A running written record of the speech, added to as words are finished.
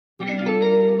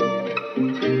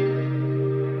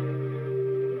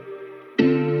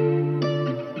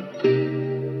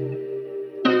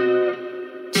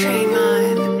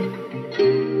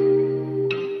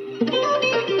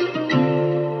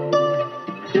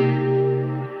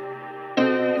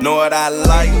Know what I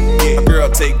like? Yeah, a girl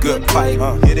take good pipe.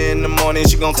 Hit it in the morning,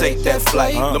 she gon' take that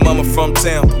flight. The mama from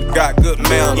town, got good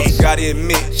manners. Gotta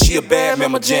admit, she a bad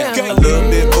mama jam. A little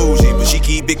bit bougie, but she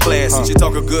keep it classy. She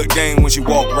talk a good game when she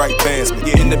walk right past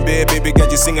me. In the bed, baby,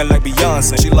 got you singing like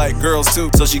Beyonce. She like girls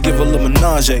too, so she give a little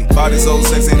menage. Body so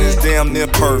sexy and it's damn near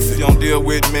perfect. You don't deal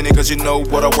with many, cause you know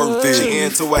what her worth is. She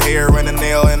into a hair and a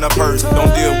nail and a purse.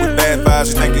 Don't deal with bad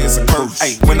vibes, you think it's a curse.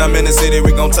 Ay, when I'm in the city,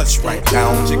 we gon' touch right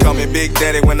down. She call me Big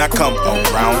Daddy when I come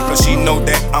around, cause she know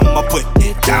that I'ma put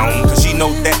it down. Cause she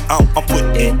know that I'ma put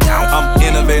it down. I'm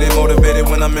innovative, motivated.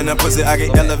 When I'm in that pussy, I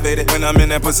get elevated. When I'm in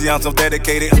that pussy, I'm so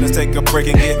dedicated. Let's take a break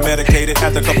and get medicated.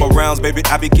 After a couple rounds, baby,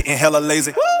 I be getting hella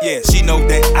lazy. Yeah, she know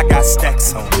that I got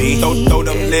stacks on me. Throw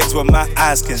them legs where my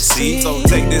eyes can see. So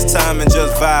take this time and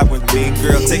just vibe with me.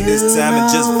 Girl, take this time and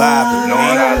just vibe with me. Know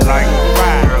what I like?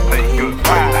 Girl, take good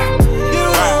vibe. You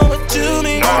know what you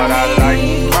need. Know what I like?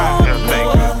 Girl, take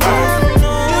good vibe.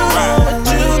 Know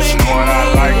what I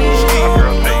like?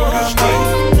 Girl, take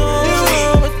good vibe.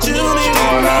 Know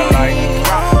what I like?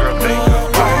 Girl, take good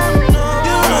vibe. Know what I like?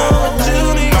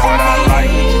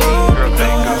 Girl,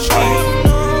 take good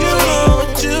vibe.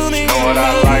 Know what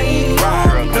I like?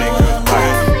 Girl, take good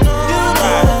vibe.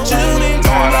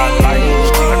 Know what I like?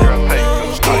 Girl,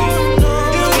 take good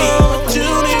vibe.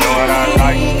 Know what I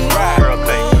like? Girl,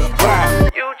 take good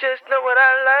vibe. You just know what I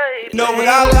like. Know what I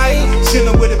like?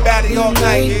 Chillin' with a baddie all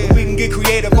night. We can get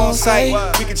creative on site.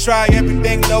 We can try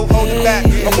everything, no holding back.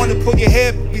 I wanna pull your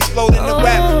head, be slowed in the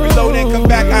rap. Reload and come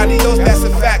back, adios, that's a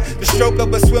fact. The stroke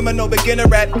of a swimmer, no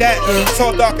beginner at that.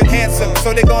 Tall, dark, and handsome,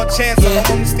 so they gon' chance him.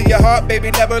 I'm to your heart,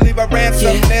 baby, never leave a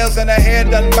ransom. Nails in her hair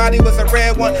done, body was a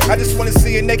rare one. I just wanna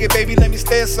see you naked, baby, let me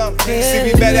stare some. See,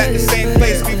 we met at the same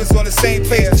place, we was on the same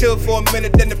page. Chill for a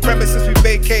minute, then the premises we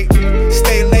vacate.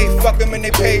 Stay late, fuck them and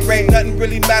they pay rate. Nothing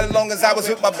really mattered long as I was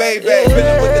with my baby.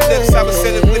 Feeling with the lips, I was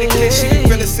sailing with a kid. She the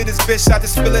realest in this bitch, I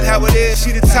just feel it how it is.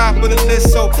 She the top of the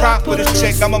list, so proper this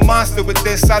chick. I'm a monster with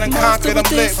this, I done conquered, I'm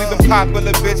lit. We been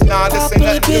popular, bitch, nah, this ain't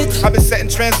nothing new. I've been setting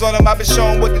trends on them, I've been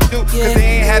showing what to do. Cause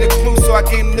they ain't had a clue, so I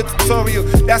gave them the tutorial.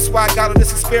 That's why I got all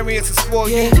this experience, it's for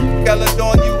you. Got it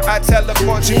on you, I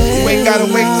teleport you. You ain't gotta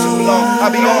wait too long,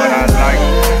 I'll be Know on what I it. like?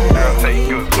 Girl, take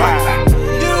good vibe.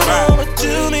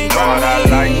 Know what I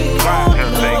like?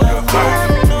 Girl, take good vibe.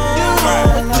 Know what I like? Girl,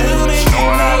 take good vibe. Know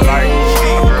what I like?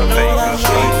 Girl, take good vibe.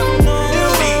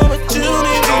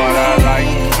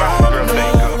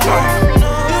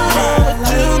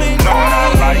 Know what I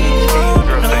like?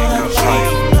 Girl, take good vibe.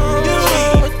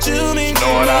 Know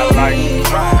what I like?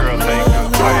 Girl, take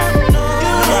good vibe.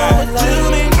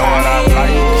 Know what I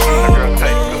like? Girl,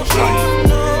 take good vibe.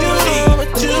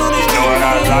 Know what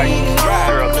I like?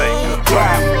 Girl, take good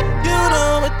vibe. You know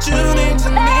what you need to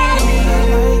me.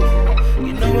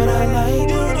 You know what I like.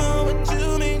 You know what you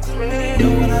need to me. You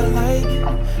know what I like.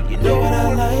 You know what I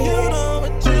like. You know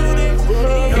what you need to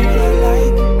me. You know what I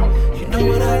like. You know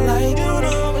what I like. You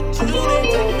know what you need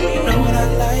to me. You know what I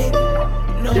like.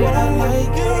 You know what I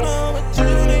like.